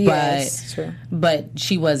made. Yes, true. But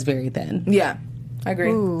she was very thin. Yeah, I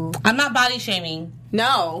agree. I'm not body shaming.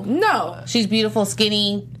 No. She's beautiful,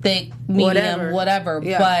 skinny, thick, medium, whatever.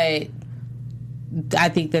 Yeah. But I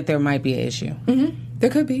think that there might be an issue. There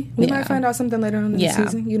could be. We Yeah. might find out something later on in the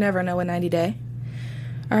season. You never know with 90 Day.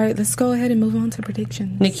 All right, let's go ahead and move on to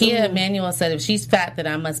predictions. Nakia Emanuel said, if she's fat, then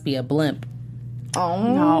I must be a blimp. Oh.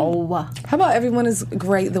 no. How about everyone is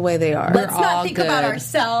great the way they are? Let's not all think good. about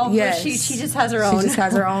ourselves. Yes. She just has her own. She just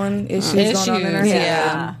has her own issues going on in her head.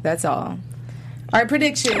 Yeah. That's all. All right,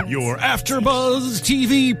 predictions. Your AfterBuzz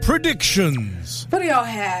TV predictions. What do y'all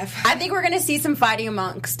have? I think we're going to see some fighting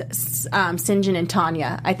amongst Sinjin and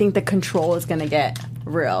Tanya. I think the control is going to get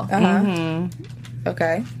real.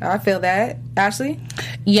 Okay, I feel that. Ashley?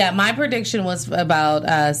 Yeah, my prediction was about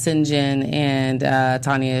Sinjin and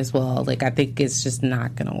Tanya as well. Like, I think it's just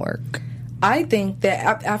not going to work. I think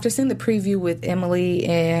that after seeing the preview with Emily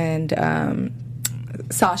and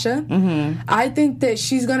Sasha, I think that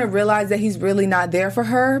she's going to realize that he's really not there for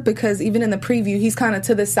her, because even in the preview, he's kind of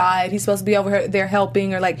to the side. He's supposed to be over there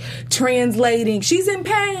helping or like translating. She's in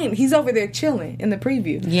pain. He's over there chilling in the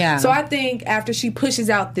preview. Yeah. So I think after she pushes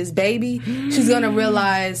out this baby, she's going to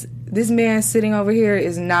realize this man sitting over here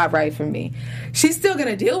is not right for me. She's still going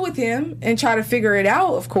to deal with him and try to figure it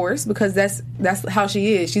out, of course, because that's how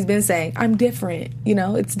she is. She's been saying, I'm different. You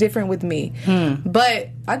know, it's different with me.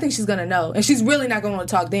 But I think she's going to know. And she's really not going to want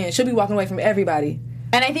to talk then. She'll be walking away from everybody.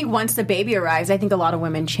 And I think once the baby arrives, I think a lot of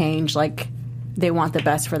women change, like, they want the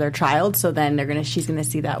best for their child. So then she's gonna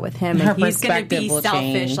see that with him, Her and he's gonna perspective be will selfish.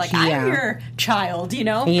 change. Like, Yeah. I'm your child, you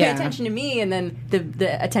know. Pay attention to me, and then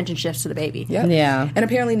the attention shifts to the baby. Yep. Yeah. And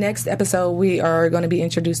apparently next episode we are going to be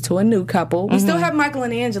introduced to a new couple. We still have Michael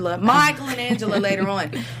and Angela later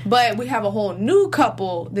on, but we have a whole new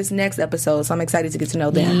couple this next episode, so I'm excited to get to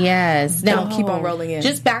know them. Yes. Now keep on rolling in.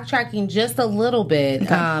 Just backtracking just a little bit.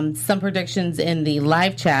 Some predictions in the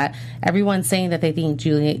live chat. Everyone's saying that they think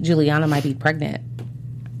Juliana might be pregnant.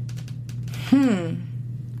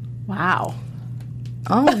 Wow.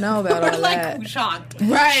 I don't know about all that. Shocked.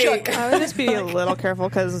 Right. I would just be a little careful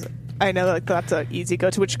because I know that that's an easy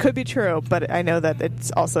go-to, which could be true, but I know that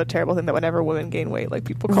it's also a terrible thing that whenever women gain weight, like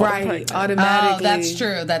people call them pregnant. Automatically.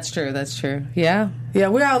 Oh, that's true. Yeah. Yeah,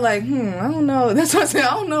 we're all like, I don't know. That's what I said.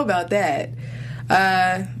 I don't know about that.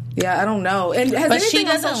 Yeah, I don't know. And has anything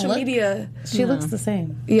on social media? She looks the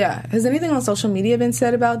same. Yeah. Has anything on social media been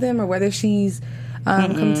said about them, or whether she's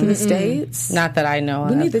come to the States? Not that I know of.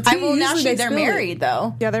 We need the tea. Now Usually they're married,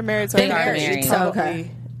 though. Yeah, they're married, so They I are think married. she's probably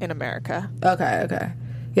Okay. in America. Okay.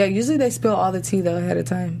 Yeah, usually they spill all the tea, though, ahead of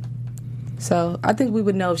time. So I think we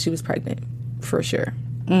would know if she was pregnant, for sure.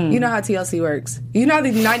 You know how TLC works. You know how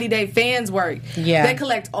the 90-day fans work. Yeah. They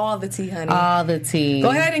collect all the tea, honey. All the tea. Go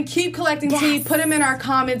ahead and keep collecting tea. Put them in our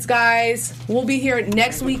comments, guys. We'll be here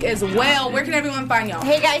next week as well. Where can everyone find y'all?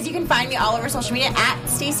 Hey guys, you can find me all over social media at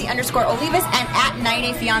Stacy_Olivas and at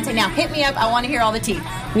 90 Fiancé. Now hit me up. I want to hear all the tea.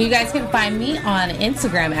 You guys can find me on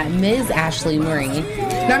Instagram at Ms. Ashley Marie.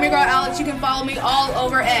 Now, my girl Alex, you can follow me all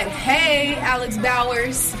over at Hey Alex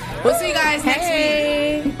Bowers. We'll see you guys next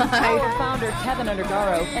week. Bye. Our founder, Kevin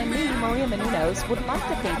Undergaro, and me, Maria Menounos, would like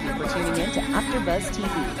to thank you for tuning in to AfterBuzz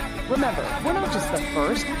TV. Remember, we're not just the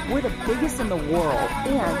first, we're the biggest in the world,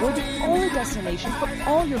 and we're the only destination for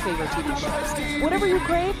all your favorite TV shows. Whatever you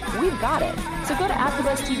crave, we've got it. So go to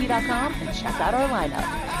AfterBuzzTV.com and check out our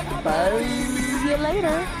lineup. Buzz you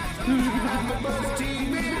later.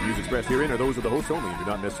 The views expressed herein are those of the hosts only and do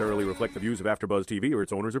not necessarily reflect the views of AfterBuzz TV or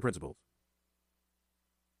its owners or principals.